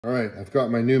All right, I've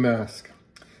got my new mask.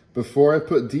 Before I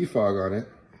put defog on it,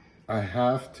 I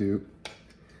have to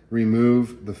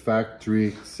remove the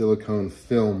factory silicone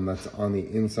film that's on the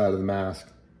inside of the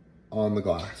mask on the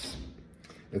glass.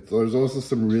 There's also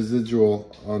some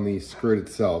residual on the skirt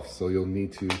itself, so you'll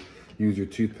need to use your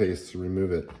toothpaste to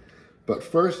remove it. But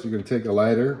first, you're going to take a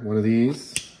lighter, one of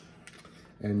these,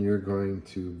 and you're going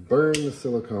to burn the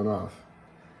silicone off.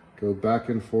 Go back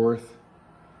and forth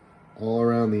all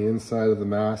around the inside of the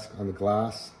mask on the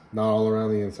glass. Not all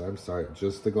around the inside, I'm sorry,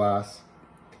 just the glass,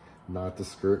 not the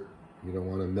skirt. You don't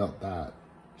want to melt that.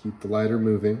 Keep the lighter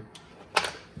moving.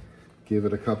 Give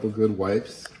it a couple good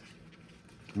wipes.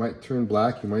 It might turn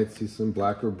black. You might see some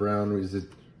black or brown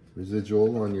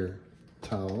residual on your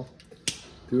towel.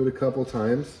 Do it a couple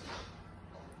times.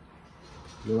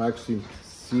 You'll actually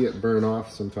see it burn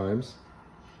off sometimes.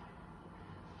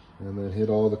 And then hit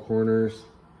all the corners,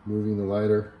 moving the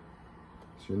lighter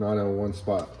so you're not in one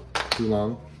spot too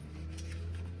long.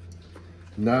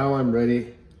 Now I'm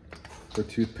ready for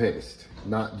toothpaste,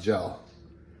 not gel.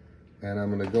 And I'm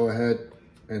gonna go ahead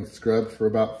and scrub for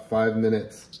about 5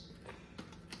 minutes.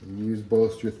 Use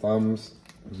both your thumbs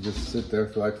and just sit there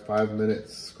for like 5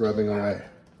 minutes scrubbing away.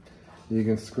 You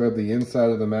can scrub the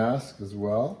inside of the mask as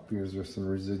well because there's some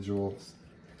residual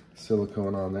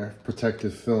silicone on there,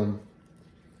 protective film.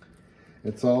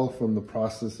 It's all from the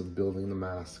process of building the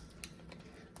mask.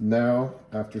 Now,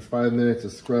 after 5 minutes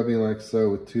of scrubbing like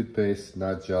so with toothpaste,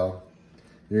 not gel,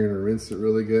 you're gonna rinse it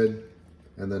really good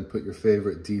and then put your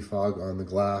favorite defog on the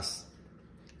glass,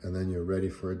 and then you're ready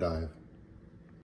for a dive.